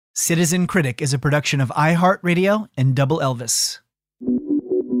Citizen Critic is a production of iHeartRadio and Double Elvis.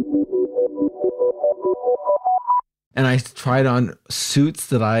 And I tried on suits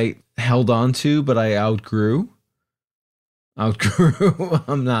that I held on to, but I outgrew.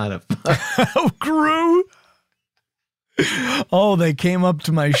 I'm not a... Outgrew? Oh, they came up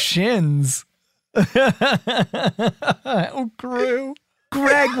to my shins. Outgrew.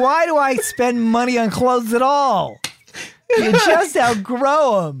 Greg, why do I spend money on clothes at all? You just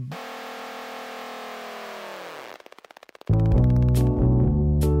outgrow them.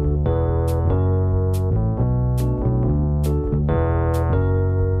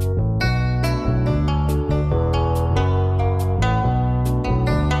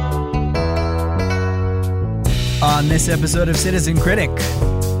 On this episode of Citizen Critic,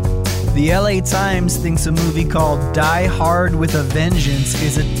 the LA Times thinks a movie called Die Hard with a Vengeance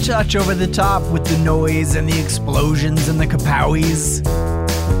is a touch over the top with the noise and the explosions and the kapowies.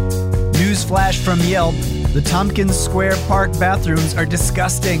 Newsflash from Yelp, the Tompkins Square Park bathrooms are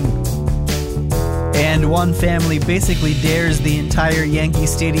disgusting. And one family basically dares the entire Yankee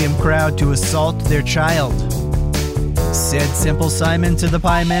Stadium crowd to assault their child. Said Simple Simon to the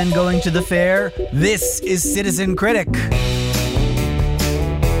pie man going to the fair, this is Citizen Critic.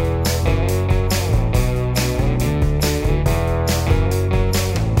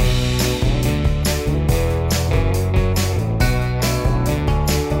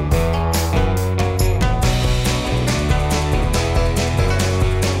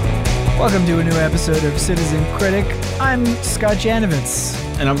 Welcome to a new episode of Citizen Critic. I'm Scott Janovitz.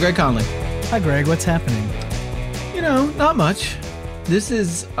 And I'm Greg Conley. Hi, Greg. What's happening? You know, not much. This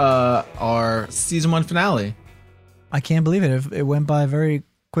is our season 1 finale. I can't believe it. It went by very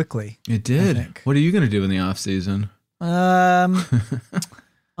quickly. It did. What are you going to do in the off season? I'm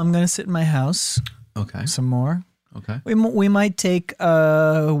going to sit in my house. Okay. Some more. Okay. We might take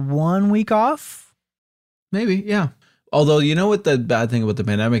 1 week off. Maybe, yeah. Although, you know what the bad thing about the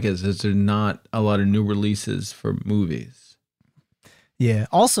pandemic is there's not a lot of new releases for movies. Yeah.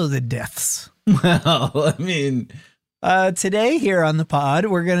 Also the deaths. Well, I mean... Today here on the pod,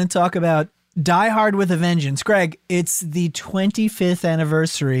 we're going to talk about Die Hard with a Vengeance. Greg, it's the 25th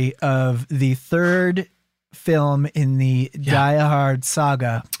anniversary of the third film in the Die Hard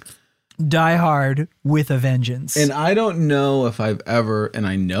saga, Die Hard with a Vengeance. And I don't know if I've ever, and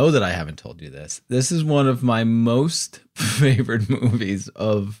I know that I haven't told you this, this is one of my most favorite movies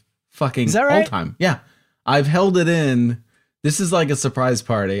of fucking all time. Yeah. I've held it in. This is like a surprise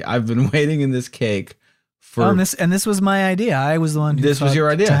party. I've been waiting in this cake for... this was my idea. I was the one who... This was your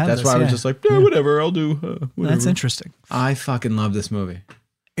idea. That's why I was just like, whatever, I'll do whatever. That's interesting. I fucking love this movie.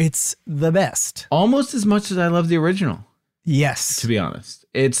 It's the best. Almost as much as I love the original. Yes. To be honest.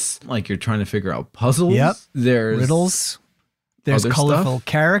 It's like you're trying to figure out puzzles. Yep. There's... riddles. There's colorful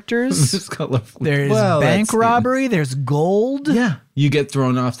characters. There's colorful. There's bank robbery. There's gold. Yeah. You get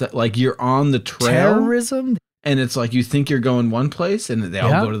thrown off that, like you're on the trail. Terrorism. And it's like you think you're going one place and they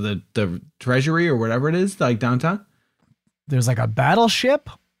all go to the treasury or whatever it is, like downtown. There's like a battleship.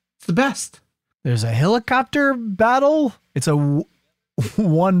 It's the best. There's a helicopter battle. It's a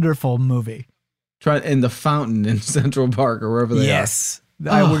wonderful movie. In the fountain in Central Park or wherever they are. Yes.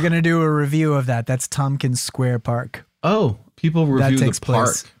 We're going to do a review of that. That's Tompkins Square Park. Oh, people review the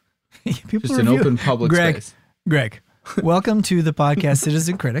park. Just an open public space. Greg, welcome to the podcast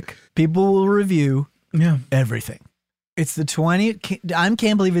Citizen Critic. People will review everything. It's the I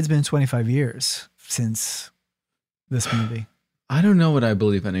can't believe it's been 25 years since this movie. I don't know what I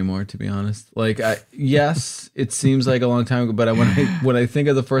believe anymore, to be honest. Like, yes, it seems like a long time ago, but when I think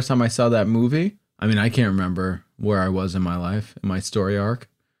of the first time I saw that movie, I mean, I can't remember where I was in my life, in my story arc.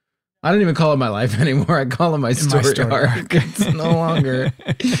 I don't even call it my life anymore. I call it my story arc. It's no longer.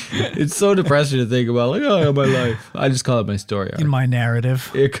 It's so depressing to think about, like, oh, my life. I just call it my story arc. In my narrative.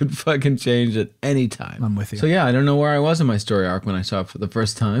 It could fucking change at any time. I'm with you. So, yeah, I don't know where I was in my story arc when I saw it for the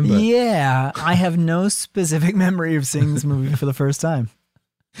first time. But yeah, I have no specific memory of seeing this movie for the first time.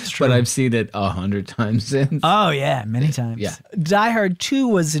 But I've seen it 100 times since. Oh, yeah, many times. Yeah. Die Hard 2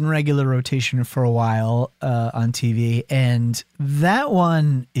 was in regular rotation for a while on TV, and that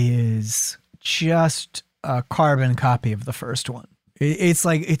one is just a carbon copy of the first one. It's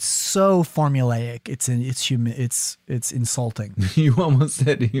like, it's so formulaic. It's insulting. You almost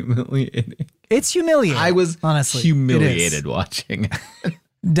said humiliating. It's humiliating. I was honestly humiliated watching it.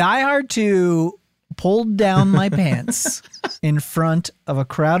 Die Hard 2 pulled down my pants in front of a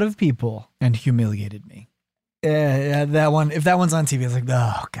crowd of people and humiliated me. That one, if that one's on TV, it's like,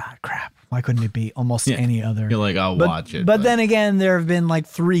 oh God, crap. Why couldn't it be almost any other? You're like, I'll watch it. But then again, there have been like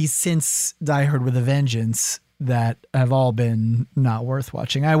 3 since Die Hard with a Vengeance that have all been not worth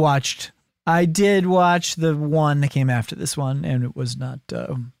watching. I did watch the one that came after this one, and it was not...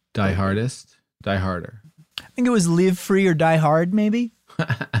 Die Hardest? Die Harder. I think it was Live Free or Die Hard, maybe?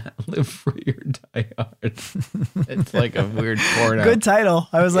 Live Free or Die Hard. It's like a weird porno. Good title.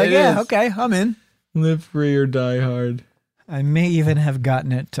 I was like, okay, I'm in. Live Free or Die Hard. I may even have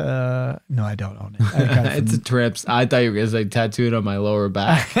gotten it. No, I don't own it. I got it It's a Trips. I thought you were going to say tattooed on my lower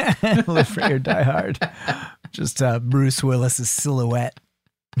back. Live Free or Die Hard. Just Bruce Willis's silhouette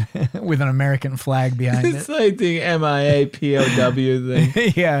with an American flag behind It's it. like the MIA-POW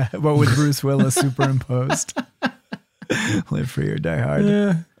thing. Yeah, but with Bruce Willis superimposed. Live Free or Die Hard.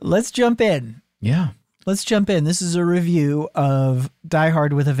 Yeah. Let's jump in. Yeah. Let's jump in. This is a review of Die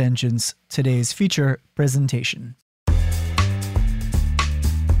Hard with a Vengeance, today's feature presentation.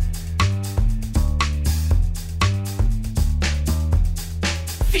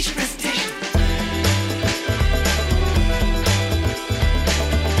 Feature presentation.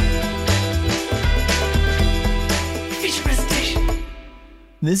 Feature presentation.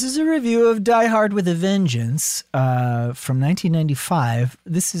 This is a review of Die Hard with a Vengeance from 1995.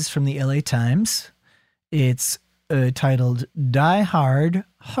 This is from the LA Times. It's titled Die Hard,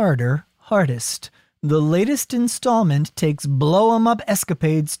 Harder, Hardest. The latest installment takes blow-em-up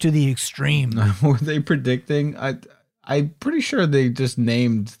escapades to the extreme. Were they predicting? I'm pretty sure they just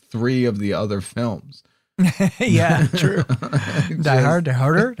named 3 of the other films. Yeah, true. Die Hard,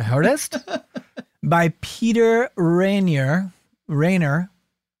 Harder, Hardest. By Peter Rainier.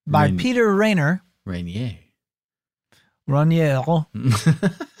 By Peter Rainier. Rainier.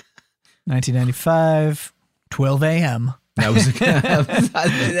 1995, 12 a.m. That was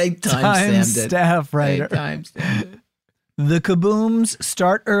they Time-staff writer. The kabooms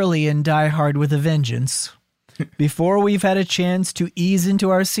start early in Die Hard with a Vengeance. Before we've had a chance to ease into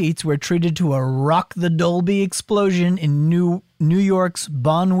our seats, we're treated to a Rock the Dolby explosion in New York's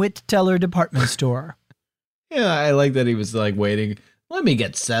Bonwit Teller department store. Yeah, I like that he was like waiting. Let me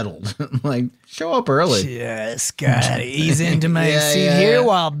get settled. Like, show up early. Just gotta ease into my seat here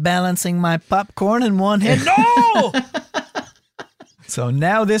while balancing my popcorn in one hand. No! So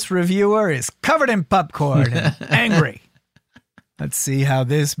now this reviewer is covered in popcorn and angry. Let's see how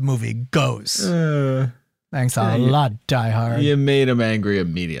this movie goes. Thanks a lot, Die Hard. You made him angry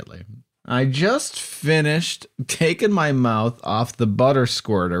immediately. I just finished taking my mouth off the butter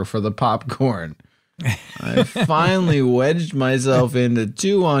squirter for the popcorn. I finally wedged myself into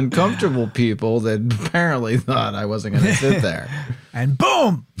 2 uncomfortable people that apparently thought I wasn't going to sit there. And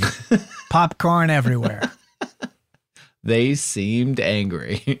boom! Popcorn everywhere. They seemed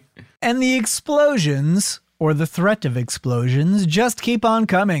angry. And the explosions, or the threat of explosions, just keep on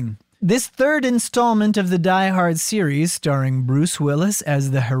coming. This third installment of the Die Hard series, starring Bruce Willis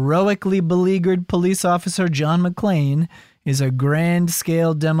as the heroically beleaguered police officer John McClane, is a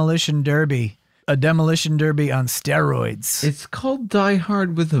grand-scale demolition derby. A demolition derby on steroids. It's called Die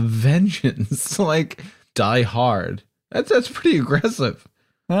Hard with a Vengeance. Like, Die Hard. That's pretty aggressive.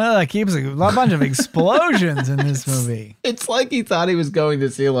 Well, it keeps a bunch of explosions in this movie. It's like he thought he was going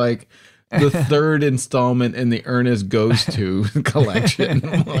to see, like, the third installment in the Ernest Goes To collection.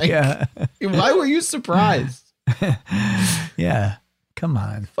 Like, Yeah. Why were you surprised? Yeah. Come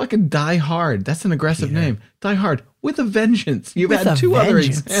on. Fucking Die Hard. That's an aggressive name. Die Hard with a Vengeance. You've With had a 2 other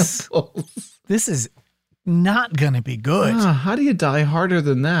vengeance. examples. This is not going to be good. How do you die harder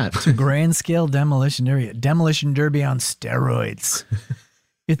than that? Grand scale demolition derby. Demolition derby on steroids.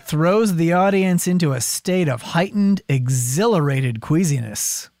 It throws the audience into a state of heightened, exhilarated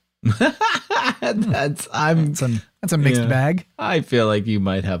queasiness. That's a mixed bag. I feel like you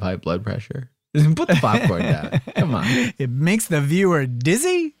might have high blood pressure. Put the popcorn down. Come on. It makes the viewer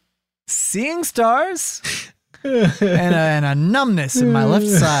dizzy, seeing stars, and a numbness in my left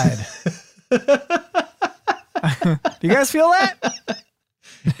side. Do you guys feel that?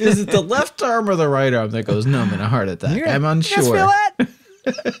 Is it the left arm or the right arm that goes numb in a heart attack? I'm unsure. You guys feel that?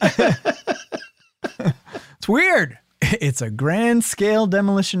 It's weird. It's a grand scale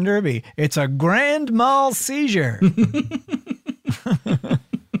demolition derby. It's a grand mal seizure.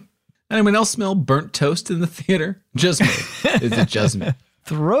 Anyone else smell burnt toast in the theater? Just me. Is it just me?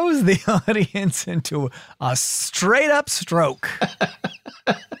 Throws the audience into a straight up stroke.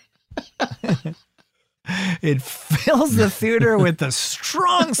 It fills the theater with the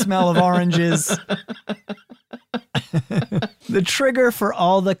strong smell of oranges. The trigger for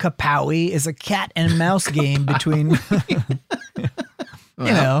all the kapowie is a cat and mouse game between,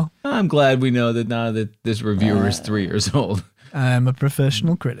 I'm glad we know that now that this reviewer is 3 years old. I'm a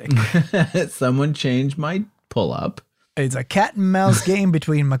professional critic. Someone changed my pull-up. It's a cat and mouse game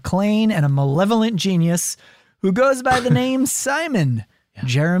between McClane and a malevolent genius who goes by the name Simon.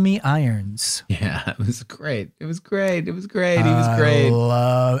 Jeremy Irons. Yeah, it was great. It was great. He was great.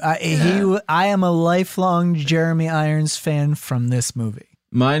 I am a lifelong Jeremy Irons fan from this movie.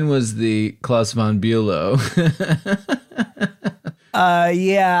 Mine was the Klaus von Bülow.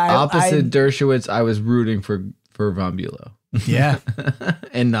 Opposite Dershowitz, I was rooting for von Bülow. Yeah.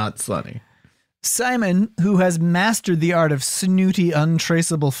 And not Sonny. Simon, who has mastered the art of snooty,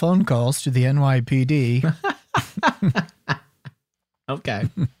 untraceable phone calls to the NYPD. Okay.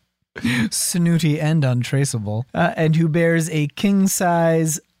 Snooty and untraceable. And who bears a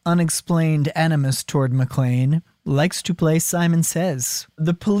king-size, unexplained animus toward McClane, likes to play Simon Says.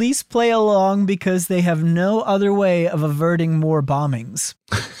 The police play along because they have no other way of averting more bombings.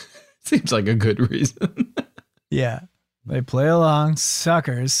 Seems like a good reason. Yeah. They play along,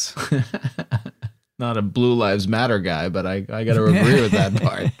 suckers. Not a Blue Lives Matter guy, but I got to agree with that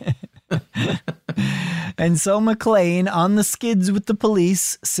part. And so McClane, on the skids with the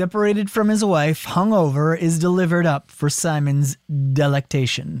police, separated from his wife, hungover, is delivered up for Simon's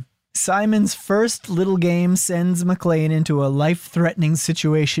delectation. Simon's first little game sends McClane into a life-threatening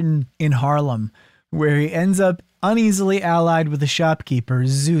situation in Harlem, where he ends up uneasily allied with the shopkeeper,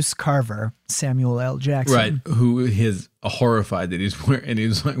 Zeus Carver, Samuel L. Jackson. Right, who is horrified that he's wearing, and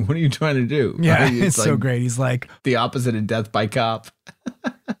he's like, what are you trying to do? Yeah, Right? it's so great. He's like, the opposite of Death by Cop.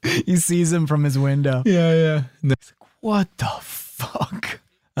 he sees him from his window. Yeah. He's like, what the fuck?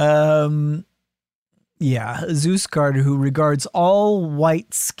 Yeah, Zeus Carter, who regards all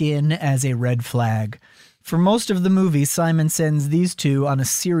white skin as a red flag. For most of the movie, Simon sends these two on a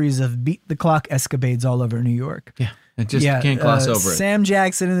series of beat-the-clock escapades all over New York. Yeah, it just can't gloss over it. Sam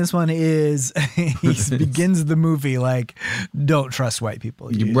Jackson in this one is, he begins the movie like, don't trust white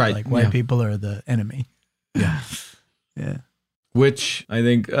people. Right. Like, white people are the enemy. Yeah. Yeah. Which I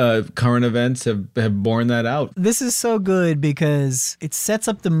think current events have borne that out. This is so good because it sets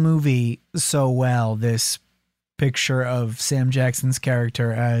up the movie so well, this picture of Sam Jackson's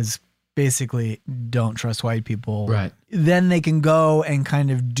character as basically don't trust white people. Right. Then they can go and kind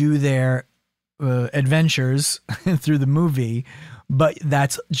of do their adventures through the movie, but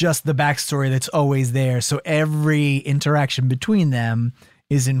that's just the backstory that's always there. So every interaction between them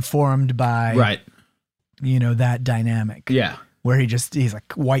is informed by, right, that dynamic. Yeah. Where he's a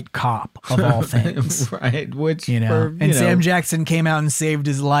white cop of all things. Right. Which, Sam Jackson came out and saved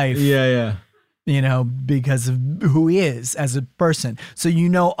his life. Yeah. Because of who he is as a person. So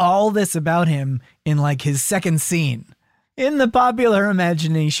all this about him in like his second scene. In the popular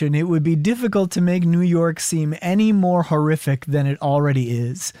imagination, it would be difficult to make New York seem any more horrific than it already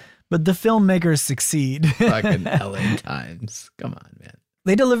is. But the filmmakers succeed. Fucking LA Times. Come on, man.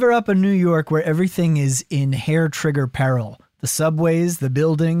 They deliver up a New York where everything is in hair trigger peril. The subways, the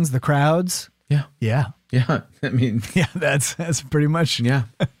buildings, the crowds. Yeah. Yeah. Yeah. I mean, yeah, that's pretty much, yeah,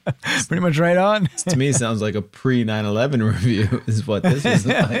 pretty much right on. To me, it sounds like a pre 9/11 review is what this is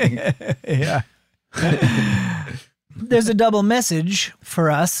like. Yeah. There's a double message for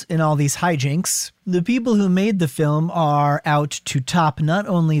us in all these hijinks. The people who made the film are out to top not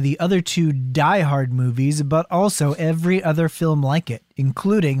only the other two Die Hard movies, but also every other film like it,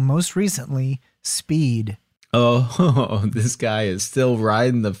 including, most recently, Speed. Oh, this guy is still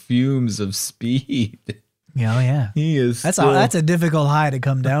riding the fumes of Speed. Yeah. He is. That's a difficult high to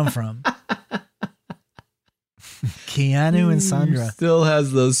come down from. Keanu and Sandra. He still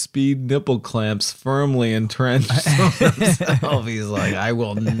has those Speed nipple clamps firmly entrenched on himself. He's like, I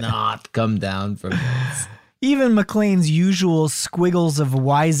will not come down from this. Even McClane's usual squiggles of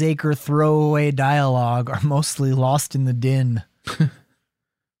wiseacre throwaway dialogue are mostly lost in the din.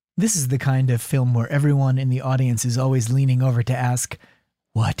 This is the kind of film where everyone in the audience is always leaning over to ask,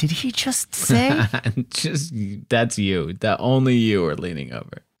 what did he just say? That's you. That only you are leaning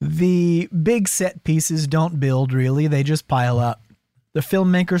over. The big set pieces don't build, really. They just pile up. The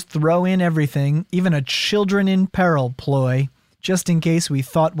filmmakers throw in everything, even a children in peril ploy, just in case we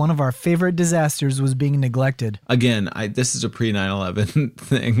thought one of our favorite disasters was being neglected. Again, this is a pre 9/11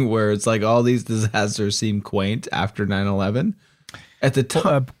 thing where it's like all these disasters seem quaint after 9/11. At the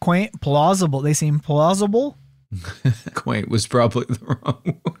time, quaint, plausible. They seem plausible. Quaint was probably the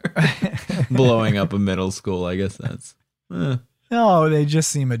wrong word. Blowing up a middle school, I guess that's. No, they just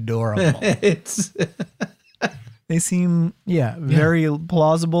seem adorable. They seem, very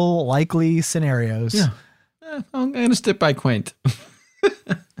plausible, likely scenarios. Yeah. I'm going to stick by quaint.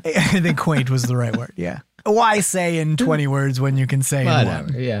 I think quaint was the right word, yeah. Why say in 20 words when you can say in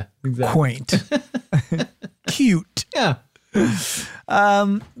one? Yeah, exactly. Quaint. Cute. Yeah.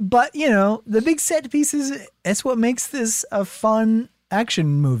 But, the big set pieces, that's what makes this a fun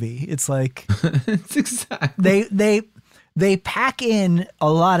action movie. It's like It's exactly. they pack in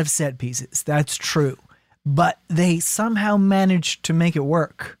a lot of set pieces. That's true. But they somehow manage to make it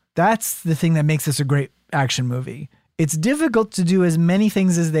work. That's the thing that makes this a great action movie. It's difficult to do as many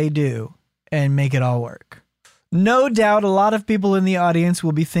things as they do and make it all work. No doubt a lot of people in the audience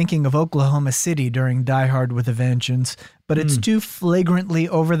will be thinking of Oklahoma City during Die Hard with a Vengeance, but it's too flagrantly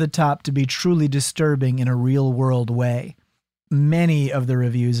over the top to be truly disturbing in a real world way. Many of the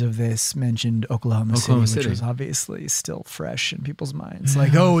reviews of this mentioned Oklahoma City, which is obviously still fresh in people's minds.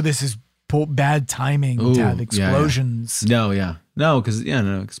 Like, oh, this is bad timing to have explosions. Yeah. No, because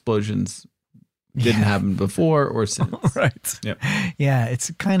explosions didn't happen before or since. Right. Yep. Yeah,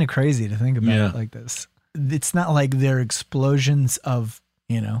 it's kind of crazy to think about it like this. It's not like they're explosions of,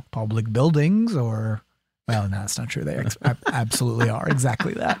 public buildings or, well, no, that's not true. They absolutely are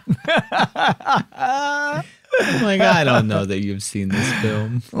exactly that. I'm like, I don't know that you've seen this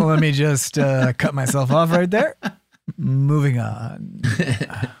film. Well, let me just cut myself off right there. Moving on.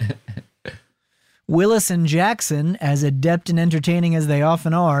 Willis and Jackson, as adept and entertaining as they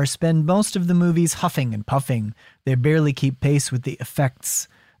often are, spend most of the movies huffing and puffing. They barely keep pace with the effects.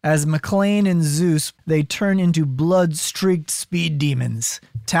 As McClane and Zeus, they turn into blood-streaked speed demons.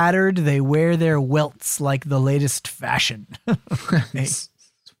 Tattered, they wear their welts like the latest fashion.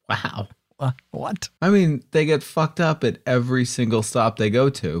 Wow. What? I mean, they get fucked up at every single stop they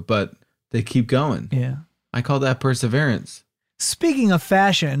go to, but they keep going. Yeah. I call that perseverance. Speaking of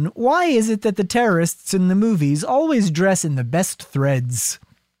fashion, why is it that the terrorists in the movies always dress in the best threads?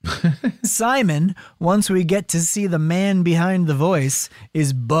 Simon, once we get to see the man behind the voice,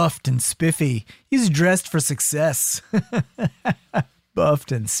 is buffed and spiffy. He's dressed for success.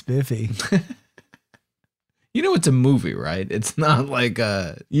 Buffed and spiffy. It's a movie, right? It's not like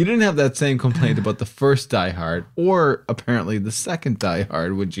you didn't have that same complaint about the first Die Hard or apparently the second Die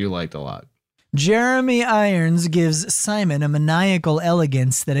Hard, which you liked a lot. Jeremy Irons gives Simon a maniacal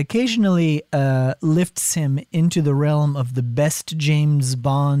elegance that occasionally lifts him into the realm of the best James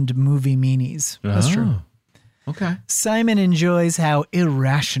Bond movie meanies. That's true. Okay. Simon enjoys how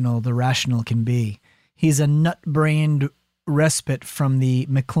irrational the rational can be. He's a nut-brained respite from the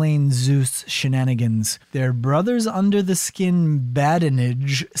McClane Zeus shenanigans. Their brothers under the skin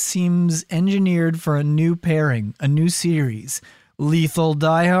badinage seems engineered for a new pairing, a new series. Lethal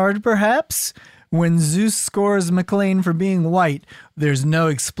Die Hard, perhaps? When Zeus scores McClane for being white, there's no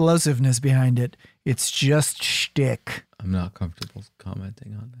explosiveness behind it. It's just shtick. I'm not comfortable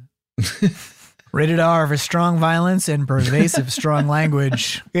commenting on that. Rated R for strong violence and pervasive strong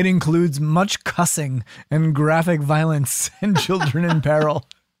language. It includes much cussing and graphic violence and children in peril.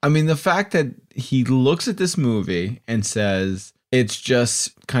 I mean, the fact that he looks at this movie and says it's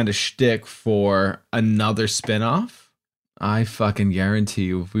just kind of shtick for another spinoff. I fucking guarantee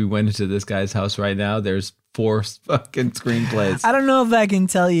you, if we went into this guy's house right now, there's 4 fucking screenplays. I don't know if I can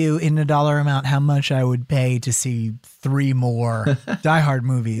tell you in a dollar amount how much I would pay to see 3 more Die Hard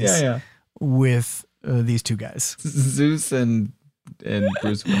movies with these 2 guys. Zeus and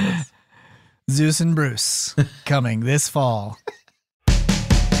Bruce Willis. Zeus and Bruce coming this fall.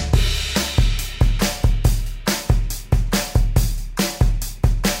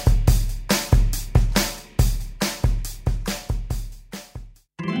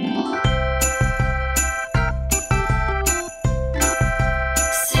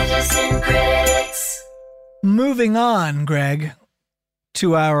 Moving on, Greg,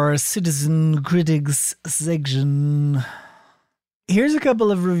 to our Citizen Critics section. Here's a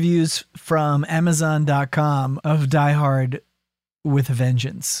couple of reviews from Amazon.com of Die Hard with a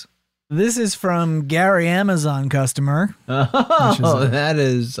Vengeance. This is from Gary Amazon Customer. Oh, that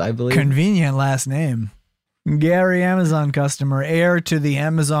is, I believe. Convenient last name. Gary Amazon Customer, heir to the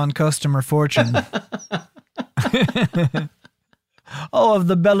Amazon customer fortune. Oh, of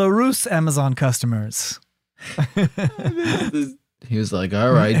the Belarus Amazon customers. He was like,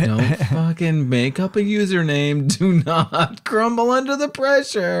 all right, don't fucking make up a username. Do not crumble under the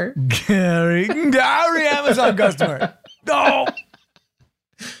pressure. Gary Amazon customer. No.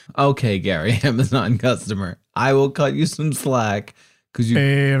 Okay, Gary Amazon customer. I will cut you some slack because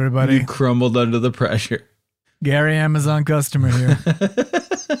hey, everybody. You crumbled under the pressure. Gary Amazon customer here.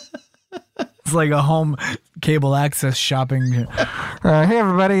 It's like a home cable access shopping. Hey,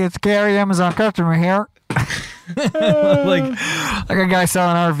 everybody. It's Gary Amazon customer here. like a guy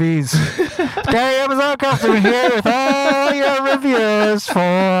selling RVs. Gary Amazon customer here with all your reviews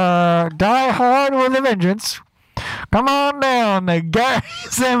for Die Hard with a Vengeance. Come on down to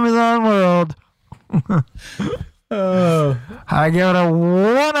Gary's Amazon World. I give it a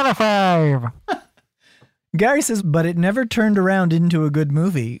 1 out of 5. Gary says, but it never turned around into a good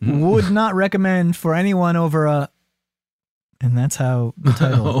movie. Would not recommend for anyone over a... And that's how the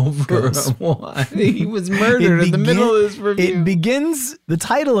title goes. What? He was murdered in the middle of this review. The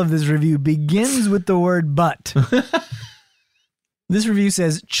title of this review begins with the word but. This review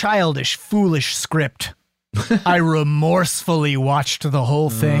says, childish, foolish script. I remorsefully watched the whole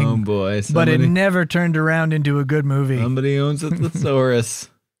thing. Oh boy. But it never turned around into a good movie. Somebody owns a thesaurus.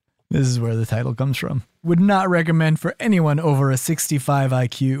 This is where the title comes from. Would not recommend for anyone over a 65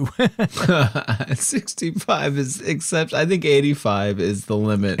 IQ. 65 is except I think 85 is the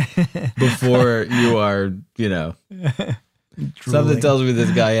limit before you are, something tells me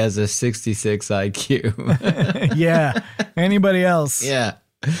this guy has a 66 IQ. Yeah. Anybody else? Yeah.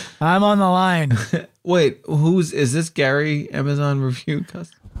 I'm on the line. Wait, is this Gary Amazon review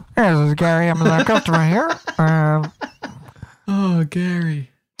customer? Hey, this is Gary Amazon customer here. Oh, Gary.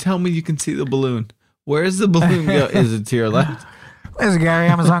 Tell me you can see the balloon. Where's the balloon go? Is it to your left? This is Gary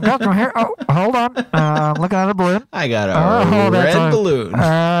Amazon customer here. Oh, hold on. I'm looking at a balloon. I got a red balloon.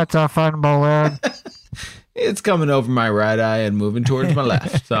 It's a fun balloon. It's coming over my right eye and moving towards my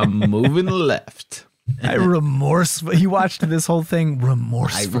left. So I'm moving left. He watched this whole thing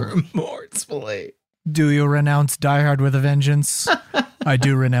remorsefully. Do you renounce Die Hard with a Vengeance? I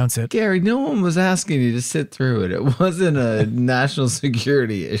do renounce it. Gary, no one was asking you to sit through it. It wasn't a national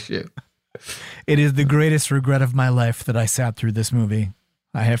security issue. It is the greatest regret of my life that I sat through this movie.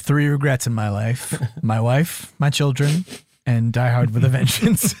 I have 3 regrets in my life. My wife, my children, and Die Hard with a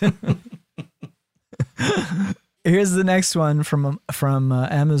Vengeance. Here's the next one from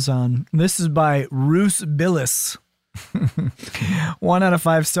Amazon. This is by Roos Billis. 1 out of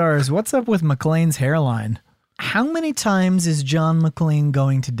 5 stars. What's up with McClane's hairline? How many times is John McClane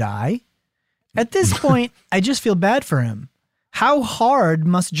going to die? At this point, I just feel bad for him. How hard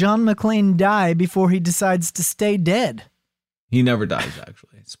must John McClane die before he decides to stay dead? He never dies,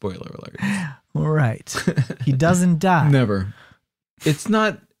 actually. Spoiler alert. Right. He doesn't die. Never. It's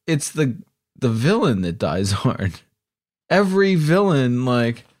the villain that dies hard. Every villain,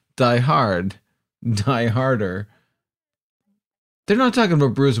 die hard, die harder. They're not talking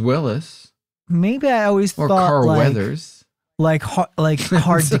about Bruce Willis. Maybe I always or thought Carl Weathers. Like hard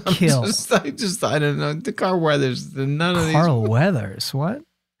to kill. I don't know. The Carl Weathers. None of these. Carl Weathers. What?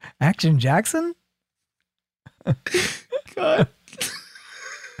 Action Jackson? God.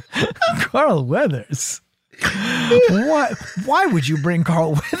 Carl Weathers. Why would you bring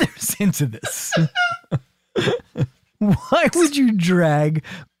Carl Weathers into this? Why would you drag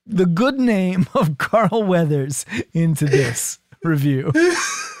the good name of Carl Weathers into this review?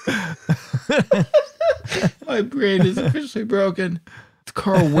 My brain is officially broken. It's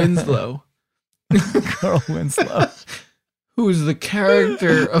Carl Winslow. Carl Winslow. Who's the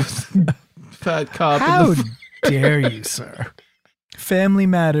character of the fat cop. How dare you, sir? Family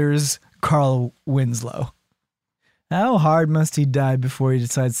Matters, Carl Winslow. How hard must he die before he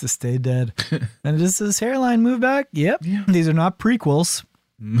decides to stay dead? And does his hairline move back? Yep. Yeah. These are not prequels.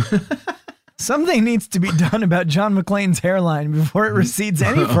 Something needs to be done about John McClane's hairline before it recedes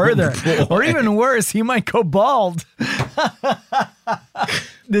any further. Or even worse, he might go bald.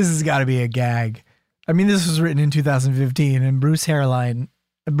 This has got to be a gag. I mean, this was written in 2015, and Bruce Willis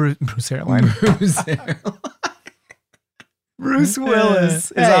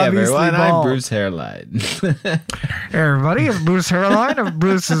is obviously everyone, bald. I'm Bruce Hairline. Hey everybody, it's Bruce Hairline of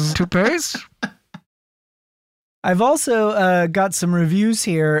Bruce's Toupees. I've also got some reviews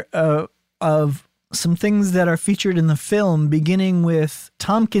here of some things that are featured in the film, beginning with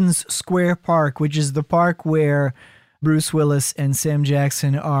Tompkins Square Park, which is the park where Bruce Willis and Sam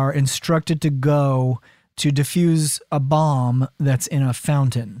Jackson are instructed to go to defuse a bomb that's in a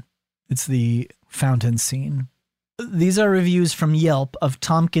fountain. It's the fountain scene. These are reviews from Yelp of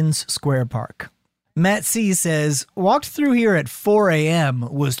Tompkins Square Park. Matt C says, walked through here at 4 a.m.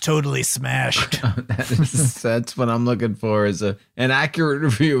 was totally smashed. That's what I'm looking for, is an accurate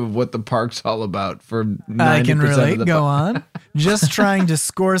review of what the park's all about for 90% I can relate. of the Go on. Just trying to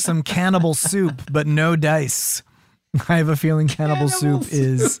score some cannibal soup, but no dice. I have a feeling cannibal soup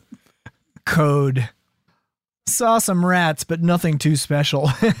is code. Saw some rats, but nothing too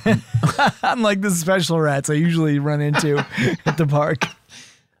special. Unlike the special rats I usually run into at the park.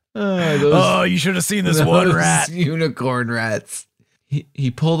 You should have seen this one rat. Unicorn rats.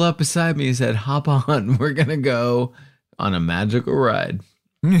 He pulled up beside me. He said, hop on. We're going to go on a magical ride.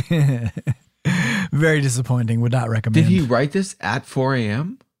 Very disappointing. Would not recommend. Did he write this at 4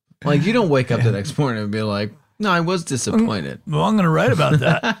 a.m.? Like, you don't wake up the next morning and be like, no, I was disappointed. Well, I'm going to write about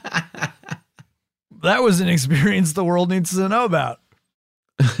that. That was an experience the world needs to know about.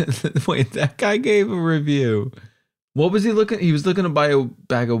 Wait, that guy gave a review. What was he looking? He was looking to buy a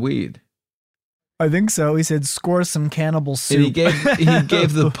bag of weed. I think so. He said, "Score some cannibal soup." And he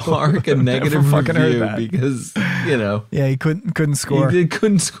gave the park a negative fucking heard review that. because, Yeah, he couldn't score. he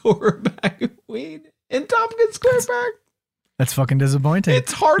couldn't score a bag of weed in Tompkins Square Park. That's fucking disappointing.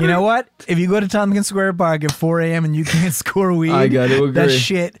 It's harder. You know what? If you go to Tompkins Square Park at 4 a.m. and you can't score weed, I gotta agree. that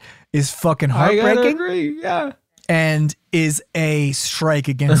shit is fucking I gotta heartbreaking agree. Yeah. and is a strike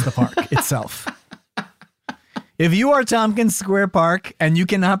against the park itself. If you are Tompkins Square Park and you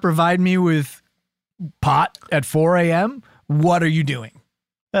cannot provide me with pot at 4 a.m., what are you doing?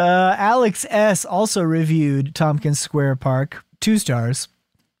 Alex S. also reviewed Tompkins Square Park, 2 stars.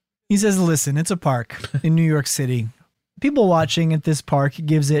 He says, listen, it's a park in New York City. People watching at this park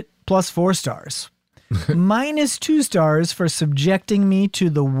gives it plus 4 stars. Minus 2 stars for subjecting me to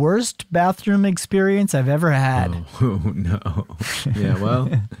the worst bathroom experience I've ever had. Oh, no. Yeah,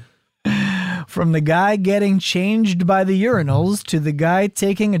 well. From the guy getting changed by the urinals to the guy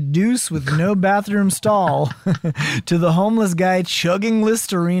taking a deuce with no bathroom stall to the homeless guy chugging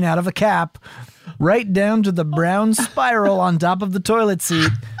Listerine out of a cap, right down to the brown spiral on top of the toilet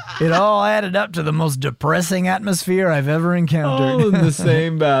seat. It all added up to the most depressing atmosphere I've ever encountered. All in the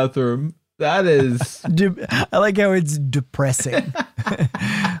same bathroom. That is. I like how it's depressing.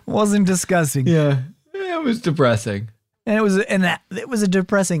 Wasn't disgusting. Yeah. It was depressing. And it was a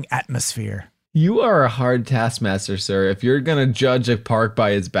depressing atmosphere. You are a hard taskmaster, sir. If you're going to judge a park by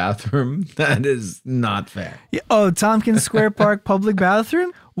its bathroom, that is not fair. Yeah, oh, Tompkins Square Park public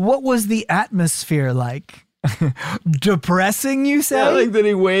bathroom? What was the atmosphere like? Depressing, you say? I like that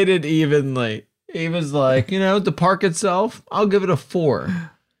he waited evenly. He was like, the park itself, I'll give it a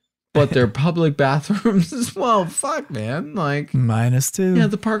 4. But their public bathrooms, well, fuck, man. Like, minus 2. yeah,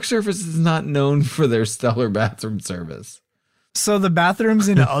 the park service is not known for their stellar bathroom service. So the bathrooms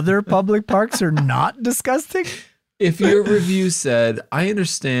in other public parks are not disgusting? If your review said, I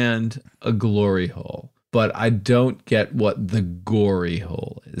understand a glory hole, but I don't get what the gory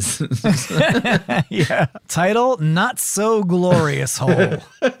hole is. Yeah. Title, Not So Glorious Hole.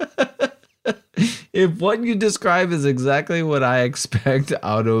 If what you describe is exactly what I expect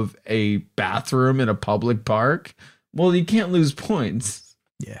out of a bathroom in a public park, well, you can't lose points.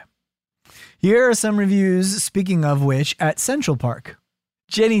 Yeah. Here are some reviews, speaking of which, at Central Park.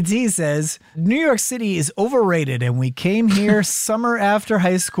 Jenny T says, New York City is overrated and we came here summer after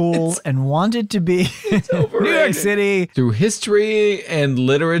high school and wanted to be New York City. Through history and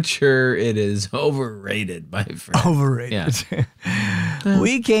literature, it is overrated, my friend. Overrated. Yeah.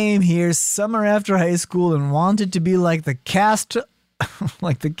 We came here summer after high school and wanted to be like the cast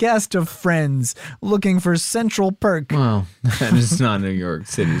of Friends looking for Central Perk. Well, that is not New York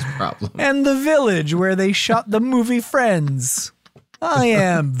City's problem. And the village where they shot the movie Friends. I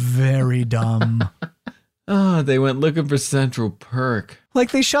am very dumb. Oh, they went looking for Central Perk.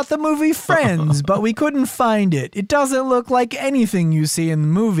 Like they shot the movie Friends, but we couldn't find it. It doesn't look like anything you see in the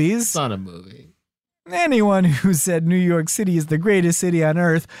movies. It's not a movie. Anyone who said New York City is the greatest city on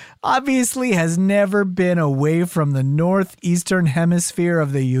earth obviously has never been away from the northeastern hemisphere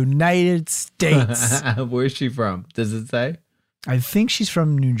of the United States. Where's she from? Does it say? I think she's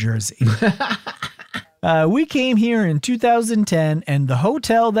from New Jersey. We came here in 2010 and the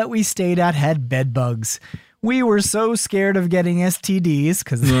hotel that we stayed at had bed bugs. We were so scared of getting STDs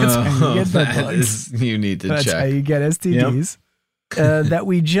because that's how you get bed bugs. You need to That's check. how you get STDs. That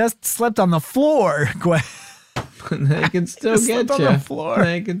we just slept on the floor. They can still get slept on you. the floor.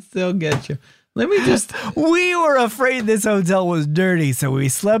 They can still get you. Let me just. We were afraid this hotel was dirty, so we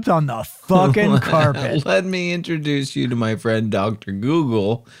slept on the fucking carpet. Let me introduce you to my friend Dr.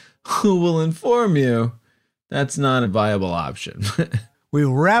 Google, who will inform you that's not a viable option. We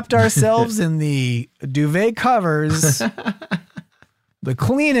wrapped ourselves in the duvet covers. The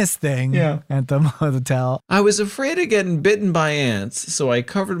cleanest thing at the hotel. I was afraid of getting bitten by ants, so I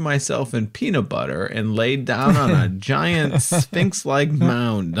covered myself in peanut butter and laid down on a giant sphinx-like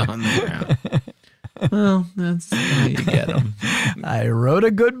mound on the ground. Well, that's how you get them. I wrote a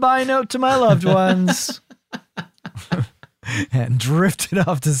goodbye note to my loved ones and drifted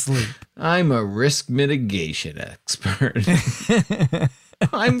off to sleep. I'm a risk mitigation expert.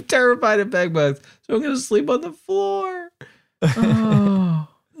 I'm terrified of bed bugs, so I'm going to sleep on the floor. Oh.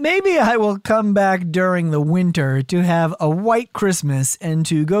 Maybe I will come back during the winter to have a white Christmas and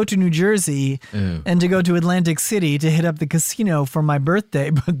to go to New Jersey and to go to Atlantic City to hit up the casino for my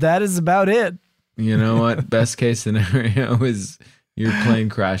birthday, but that is about it. You know what? Best case scenario is your plane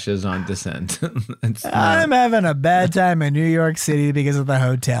crashes on descent. I'm having a bad time in New York City because of the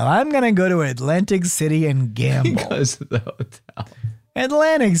hotel. I'm going to go to Atlantic City and gamble. Because of the hotel.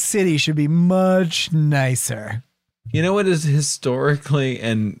 Atlantic City should be much nicer. You know what is historically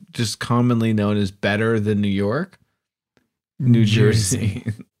and just commonly known as better than New York? New Jersey.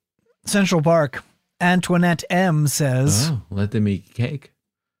 Central Park. Antoinette M says, Oh, let them eat cake.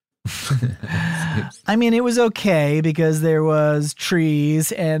 I mean, it was okay because there was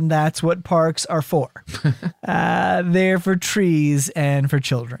trees, and that's what parks are for. They're for trees and for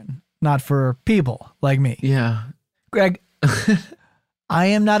children, not for people like me. Yeah. Greg, I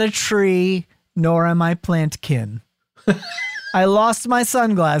am not a tree, nor am I plantkin. I lost my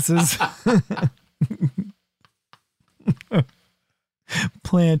sunglasses.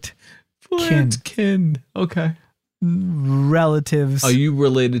 Plantkin. Okay. Relatives Are you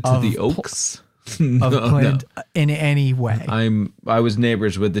related to Of the pl- oaks? of No, plant no. in any way. I was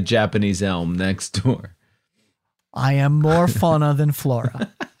neighbors with the Japanese elm next door. I am more fauna than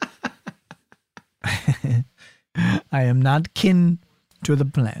flora. I am not kin to the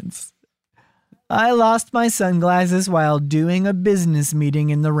plants. I lost my sunglasses while doing a business meeting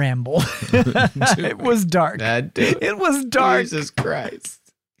in the Ramble. It was dark. That dude. It was dark. Jesus Christ.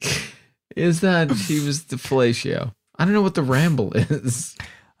 Is that she was the fellatio? I don't know what the Ramble is.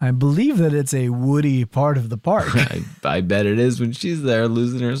 I believe that it's a woody part of the park. I bet it is when she's there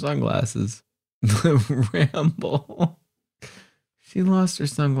losing her sunglasses. The Ramble. She lost her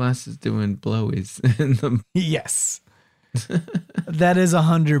sunglasses doing blowies in the. Yes. That is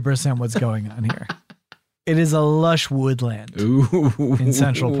 100% what's going on here. It is a lush woodland. Ooh, In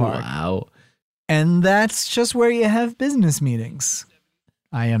Central Park. Wow. And that's just where you have business meetings.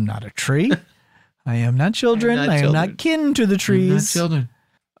 I am not a tree. I am not children. I am not I am children. not kin to the Not trees. children.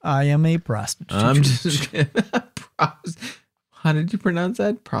 I am a prostitute. I'm just. How did you pronounce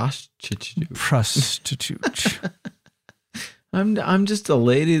that? Prostitute. Prostitute. I'm just a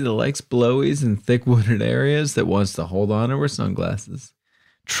lady that likes blowies in thick wooded areas that wants to hold on to her sunglasses.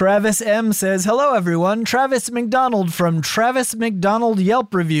 Travis M says, hello everyone, Travis McDonald from Travis McDonald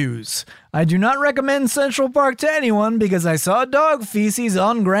Yelp Reviews. I do not recommend Central Park to anyone because I saw dog feces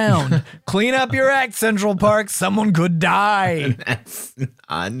on ground. Clean up your act, Central Park. Someone could die. That's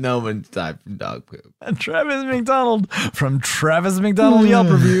no one's died from dog poop. Travis McDonald from Travis McDonald Yelp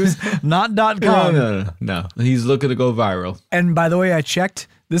Reviews, not .com. No. He's looking to go viral. And by the way, I checked.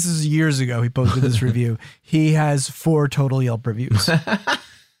 This is years ago. He posted this review. He has 4 total Yelp reviews.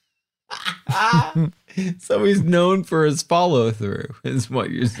 So he's known for his follow through, is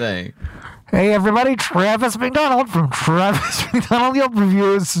what you're saying. Hey everybody, Travis McDonald from Travis McDonald Yelp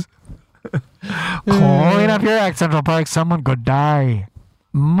Reviews. Clean up your act, Central Park. Someone could die.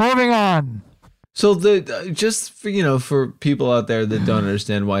 Moving on. So the just for people out there that don't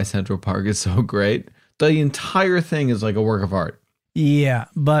understand why Central Park is so great, the entire thing is like a work of art. Yeah,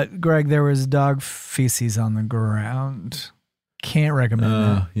 but Greg, there was dog feces on the ground. Can't recommend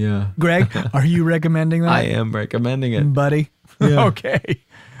that. Yeah. Greg, are you recommending that? I am recommending it. Buddy. Yeah. Okay.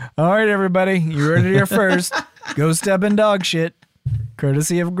 All right, everybody. You heard it here first. Go step in dog shit.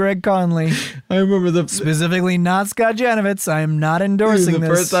 Courtesy of Greg Conley. I remember Specifically not Scott Janovitz. I am not endorsing the this.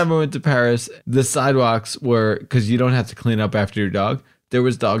 first time I went to Paris, the sidewalks were, because you don't have to clean up after your dog, there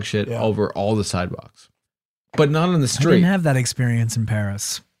was dog shit over all the sidewalks. But not on the I street. didn't have that experience in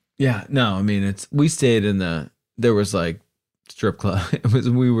Paris. Yeah, no, I mean, we stayed there was like strip club.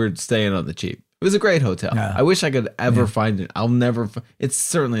 We were staying on the cheap. It was a great hotel. Yeah. I wish I could ever find it. It's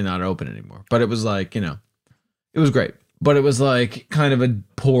certainly not open anymore, but it was like, it was great, but it was like kind of a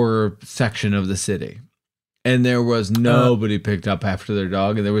poor section of the city. And there was nobody picked up after their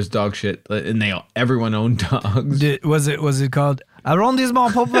dog, and there was dog shit, and everyone owned dogs. Was it called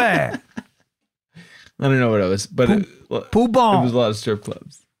Arrondissement Populaire? I don't know what it was, but it was Poubon. a lot of strip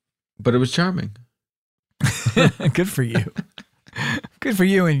clubs, but it was charming. Good for you. Good for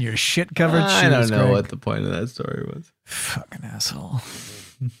you and your shit covered shoes. I don't know Greg. what the point of that story was. Fucking asshole.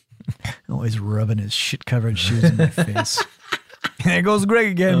 Always rubbing his shit covered shoes in my face. There goes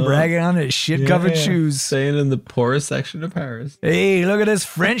Greg again, bragging on his shit covered shoes. Staying in the poorest section of Paris. Hey, look at this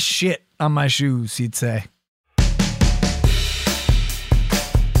French shit on my shoes, he'd say.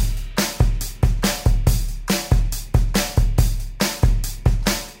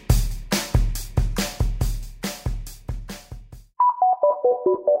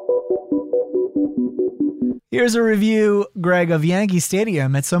 Here's a review, Greg, of Yankee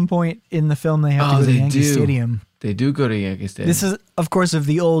Stadium. At some point in the film, they have to go to Yankee Stadium. They do go to Yankee Stadium. This is, of course, of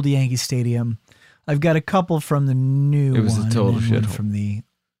the old Yankee Stadium. I've got a couple from the new one. It was a total and one shithole. from the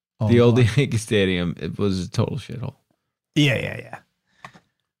old one. Yankee Stadium. It was a total shithole. Yeah.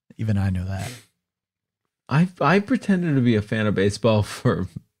 Even I know that. I pretended to be a fan of baseball for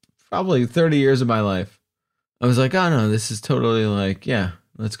probably 30 years of my life I was like, oh no, this is totally like, yeah,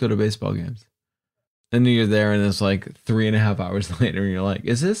 let's go to baseball games. Then you're there and it's like 3.5 hours later and you're like,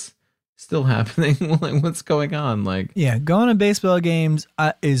 is this still happening? Like, what's going on? Like, Yeah, going to baseball games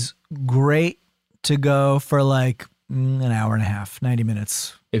is great to go for like an hour and a half, 90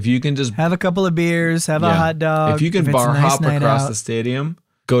 minutes. if you can just, Have a couple of beers, have a yeah. hot dog. If you can it's a bar nice hop night across out. the stadium,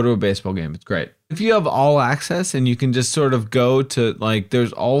 go to a baseball game. It's great. If you have all access and you can just sort of go to like,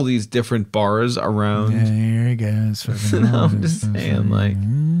 there's all these different bars around. Yeah, here he goes. Fucking No, I'm just saying, like,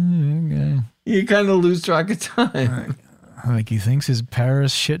 okay. you kind of lose track of time. Like he thinks his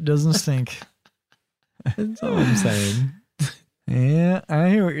Paris shit doesn't stink. That's all I'm saying. Yeah, I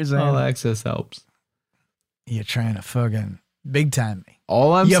hear what you're saying. All access helps. You're trying to fucking big time me.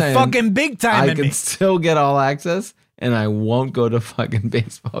 All I'm You saying, fucking big I time can me. still get all access, and I won't go to fucking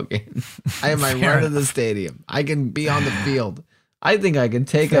baseball games. I have my Fair run to the stadium. I can be on the field. I think I can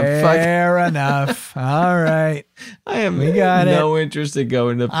take a fucking. Fair enough. All right. I have We got no interest in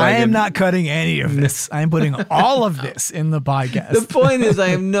going to fucking. I am not cutting any of this. I'm putting all of this in the podcast. The point is, I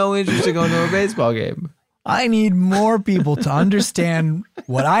have no interest in going to a baseball game. I need more people to understand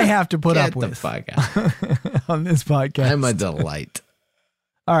what I have to put Get up the with fuck out. on this podcast. I'm a delight.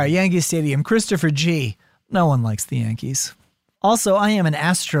 All right, Yankee Stadium. Christopher G. No one likes the Yankees. Also, I am an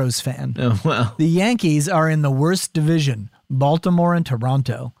Astros fan. Oh, well. The Yankees are in the worst division, Baltimore and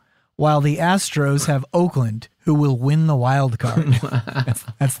Toronto, while the Astros have Oakland, who will win the wild card.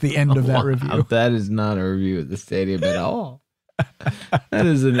 That's the end of that Wow, review. that is not a review of the stadium at all. That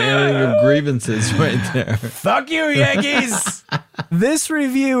is an airing of grievances right there. Fuck you, Yankees! This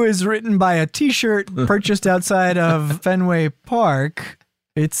review is written by a t-shirt purchased outside of Fenway Park.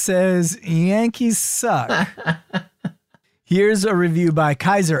 It says, Yankees suck. Here's a review by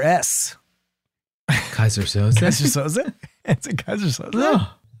Kaiser S. Kaiser Soze? Kaiser Soze? It's a Kaiser Soze. No,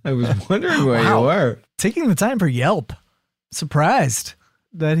 I was wondering where Wow. you were. Taking the time for Yelp. Surprised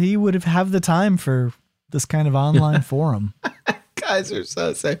that he would have the time for this kind of online forum. Kaiser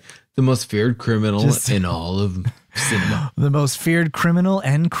Soze, the most feared criminal in all of cinema. The most feared criminal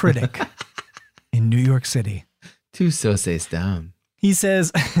and critic in New York City. 2 Soces down. He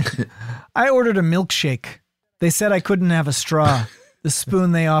says, I ordered a milkshake. They said I couldn't have a straw. The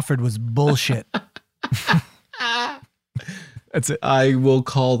spoon they offered was bullshit. That's it. I will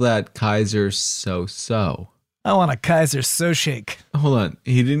call that Kaiser So. I want a Kaiser So Shake. Hold on.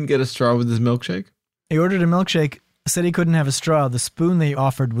 He didn't get a straw with his milkshake? He ordered a milkshake, said he couldn't have a straw. The spoon they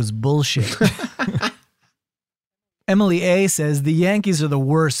offered was bullshit. Emily A says, the Yankees are the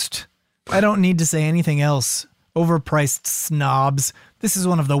worst. I don't need to say anything else. Overpriced snobs. This is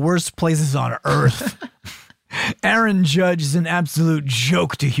one of the worst places on earth. Aaron Judge is an absolute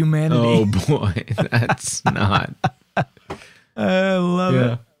joke to humanity. Oh boy, that's not. I love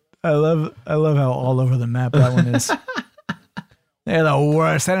it. I love how all over the map that one is. They're the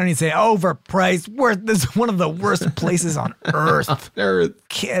worst. I don't need to say overpriced. This is one of the worst places on earth. Earth.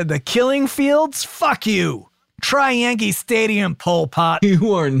 The Killing Fields? Fuck you. Try Yankee Stadium, Pol Pot.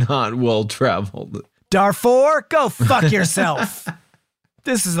 You are not well traveled. Darfur, go fuck yourself.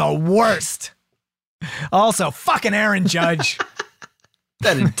 This is the worst. Also, fucking Aaron Judge.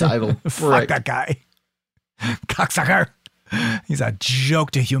 That entitled Fuck prick. that guy. Cocksucker. He's a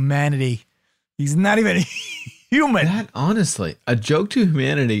joke to humanity. He's not even human. That honestly, a joke to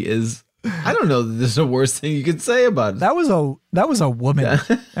humanity is. I don't know that this is the worst thing you could say about it. That was a woman.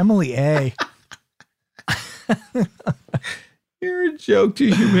 Emily A. You're a joke to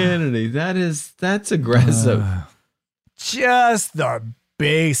humanity. That's aggressive. Just the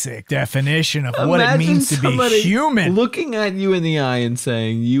basic definition of what it Imagine means to be somebody human. looking at you in the eye and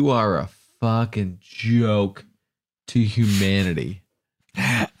saying, you are a fucking joke to humanity.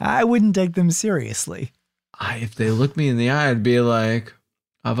 I wouldn't take them seriously. If they look me in the eye, I'd be like,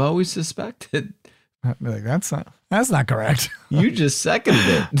 I've always suspected. I'd be like, that's not correct. You just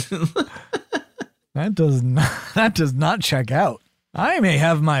seconded it. That does not check out. I may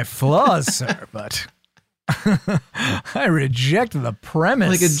have my flaws, sir, but I reject the premise.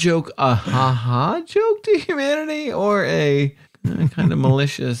 Like a joke, a ha-ha joke to humanity, or a kind of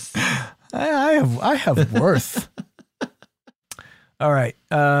malicious. I have worth. All right.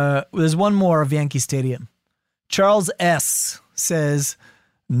 There's one more of Yankee Stadium. Charles S. says,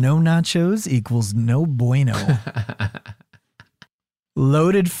 no nachos equals no bueno.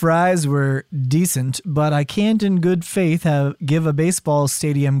 Loaded fries were decent, but I can't in good faith give a baseball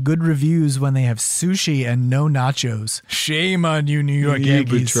stadium good reviews when they have sushi and no nachos. Shame on you, New York You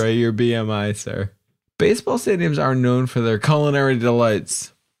Yankees. betray your BMI, sir. Baseball stadiums are known for their culinary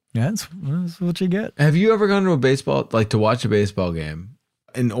delights. Yeah, that's what you get. Have you ever gone to a baseball, like to watch a baseball game,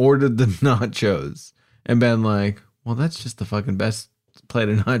 and ordered the nachos and been like, well, that's just the fucking best plate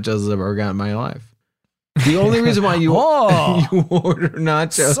of nachos I've ever got in my life. The only reason why you, Oh. you order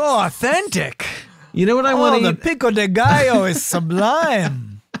nachos. So authentic. You know what I Oh, want to the eat? pico de gallo is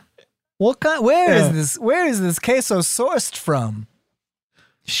sublime. What kind? Where is Yeah. this? Where is this queso sourced from?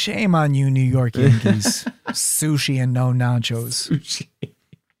 Shame on you, New York Yankees. Sushi and no nachos. Sushi.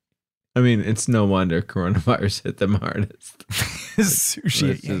 I mean, it's no wonder coronavirus hit them hardest. Sushi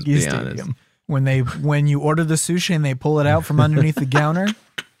Let's at just Yankee be honest. Stadium. When you order the sushi and they pull it out from underneath the counter.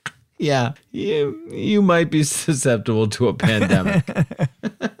 Yeah, you might be susceptible to a pandemic.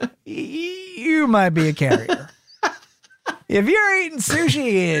 You might be a carrier. If you're eating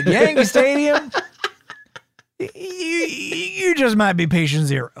sushi at Yankee Stadium, you just might be patient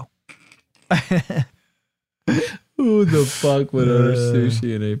zero. Who the fuck would order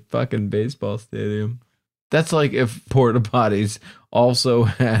sushi in a fucking baseball stadium? That's like if porta potties also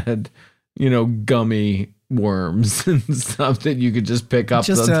had, gummy worms and stuff that you could just pick up.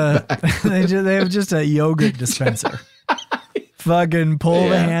 Just on the back. they have just a yogurt dispenser. Fucking pull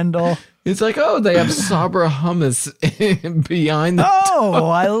the Yeah. handle. It's like, oh, they have Sabra hummus behind the. Oh,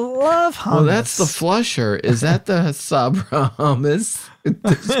 I love hummus. Well, that's the flusher. Is that the Sabra hummus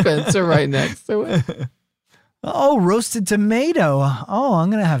dispenser right next to it? Oh, roasted tomato. Oh, I'm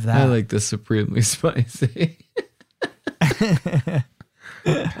gonna have that. I like the supremely spicy.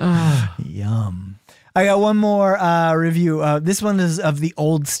 Yum. I got one more review. This one is of the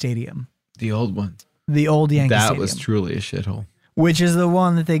old stadium, The old one. the old Yankee That Stadium, was truly a shithole. which is the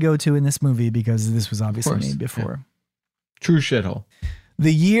one that they go to in this movie because this was obviously course, made before. True shithole.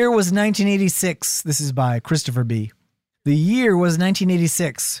 The year was 1986. This is by Christopher B. The year was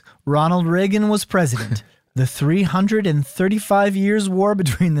 1986. Ronald Reagan was president. The 335 years war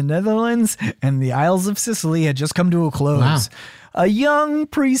between the Netherlands and the Isles of Sicily had just come to a close. Wow. A young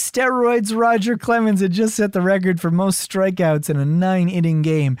pre-steroids Roger Clemens had just set the record for most strikeouts in a 9-inning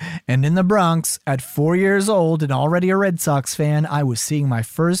game. And in the Bronx, at 4 years old and already a Red Sox fan, I was seeing my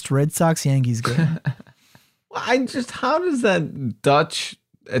first Red Sox-Yankees game. How does that Dutch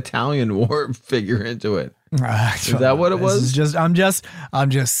Italian war figure into it? Is that what it was? I'm just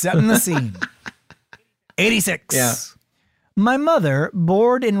setting the scene. 86. Yeah. My mother,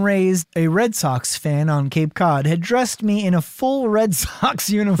 bored and raised a Red Sox fan on Cape Cod, had dressed me in a full Red Sox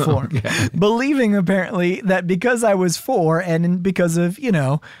uniform, believing apparently that because I was 4 and because of,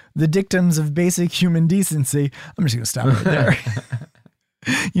 the dictums of basic human decency, I'm just going to stop right there.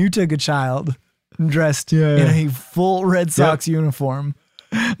 You took a child dressed in a full Red Sox uniform,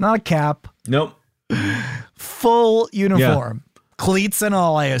 not a cap, Nope. full uniform, cleats and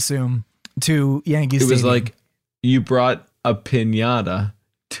all, I assume, to Yankee It Stadium. was like you brought a piñata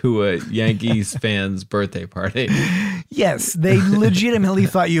to a Yankees fan's birthday party. Yes, they legitimately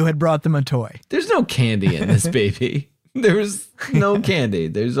thought you had brought them a toy. There's no candy in this baby. There's no candy.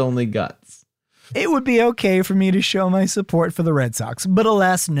 There's only guts. It would be okay for me to show my support for the Red Sox, but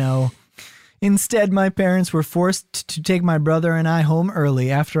alas, no. Instead, my parents were forced to take my brother and I home early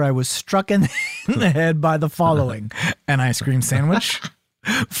after I was struck in the head by the following: an ice cream sandwich,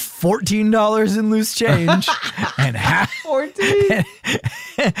 $14 in loose change, and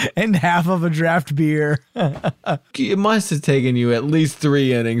half of a draft beer. It must have taken you at least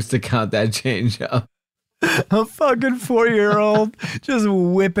 3 innings to count that change up. A fucking 4-year-old just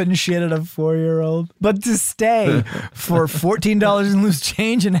whipping shit at a 4-year-old. But to stay for $14 in loose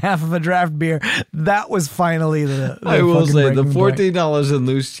change and half of a draft beer, that was finally the I will fucking say the breaking point. $14 in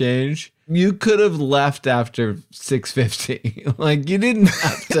loose change, you could have left after $6.50. Like you didn't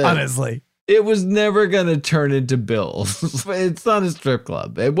have to. Honestly. It was never gonna turn into bills. It's not a strip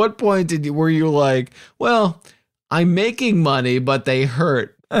club. At what point were you like, well, I'm making money, but they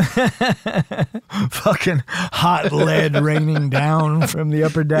hurt. Fucking hot lead raining down from the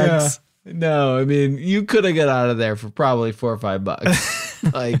upper decks. No, I mean, you could have got out of there for probably $4 or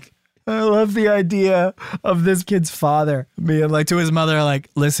 $5. Like, I love the idea of this kid's father being like to his mother, like,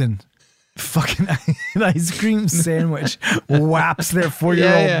 listen, fucking an ice cream sandwich whaps their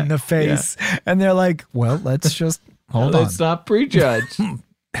 4-year-old in the face. And they're like, well, let's just hold on. let's not prejudge.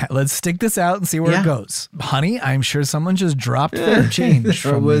 Let's stick this out and see where it goes. Honey, I'm sure someone just dropped their change. It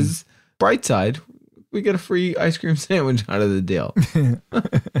from was bright side. We get a free ice cream sandwich out of the deal.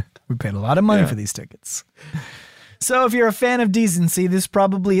 We paid a lot of money for these tickets. So if you're a fan of decency, this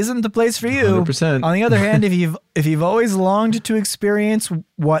probably isn't the place for you. 100%. On the other hand, if you've always longed to experience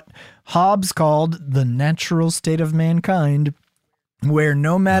what Hobbes called the natural state of mankind, where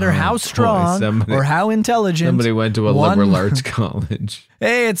no matter how strong somebody- or how intelligent, Somebody went to a one- liberal arts college.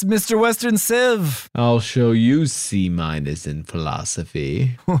 Hey, it's Mr. Western Civ. I'll show you C- in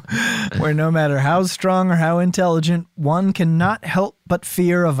philosophy. Where no matter how strong or how intelligent, one cannot help but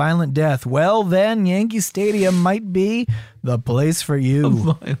fear a violent death. Well, then, Yankee Stadium might be the place for you.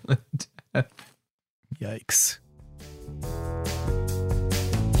 Violent death. Yikes.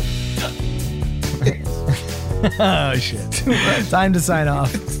 Oh, shit. Time to sign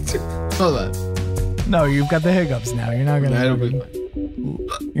off. Hold on. No, you've got the hiccups now. You're not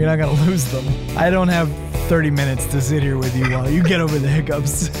gonna lose them. I don't have 30 minutes to sit here with you while you get over the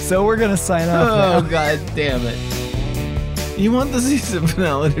hiccups. So we're gonna sign off Oh, now. God damn it. You want the season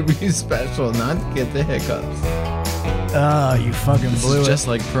finale to be special, not to get the hiccups. Oh, you fucking This blew is it. just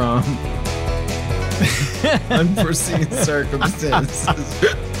like prom. Unforeseen circumstances.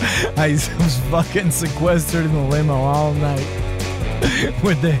 I was fucking sequestered in the limo all night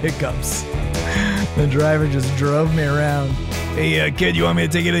with the hiccups. The driver just drove me around. Hey, kid, you want me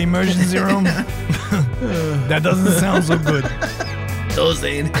to take you to the emergency room? That doesn't sound so good. Those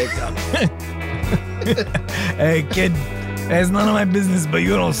ain't hiccups. Hey, kid, it's none of my business, but you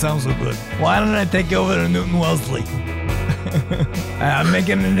don't sound so good. Why don't I take you over to Newton Wellesley? I'm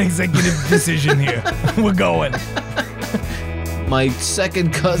making an executive decision here. We're going. My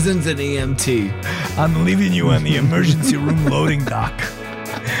second cousin's an EMT. I'm leaving you on the emergency room loading dock.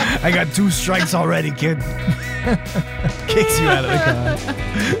 I got 2 strikes already, kid. Kicks you out of the car.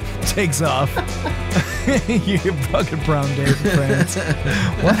 Takes off. You're fucking prom date friends.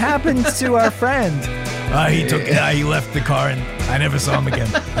 What happened to our friend? He left the car and I never saw him again.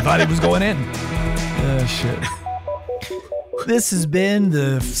 I thought he was going in. Oh, shit. This has been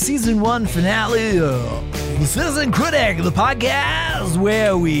the season 1 finale of The Citizen Critic, the podcast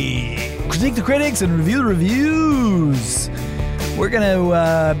where we critique the critics and review the reviews. We're going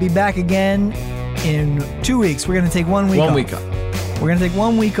to be back again in 2 weeks. We're going to take 1 week off. 1 week off. We're going to take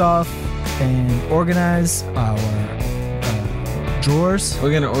 1 week off and organize our drawers.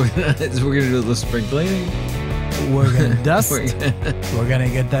 We're gonna organize. We're gonna do the spring cleaning. We're going to dust. We're We're going to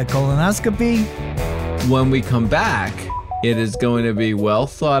get that colonoscopy. When we come back, it is going to be well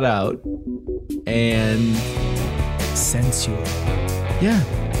thought out and Sensual. yeah,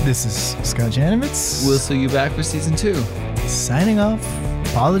 This is Scott Janovitz. we'll see you back for season 2. Signing off,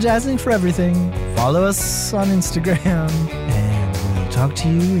 apologizing for everything. Follow us on Instagram, and we'll talk to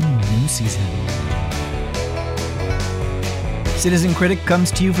you in the new season. Citizen Critic comes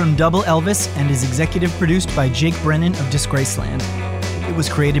to you from Double Elvis and is executive produced by Jake Brennan of Disgraceland. It was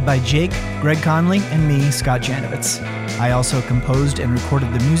created by Jake, Greg Conley, and me, Scott Janovitz. I also composed and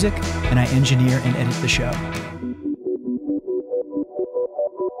recorded the music, and I engineer and edit the show.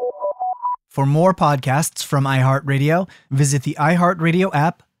 For more podcasts from iHeartRadio, visit the iHeartRadio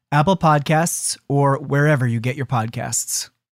app, Apple Podcasts, or wherever you get your podcasts.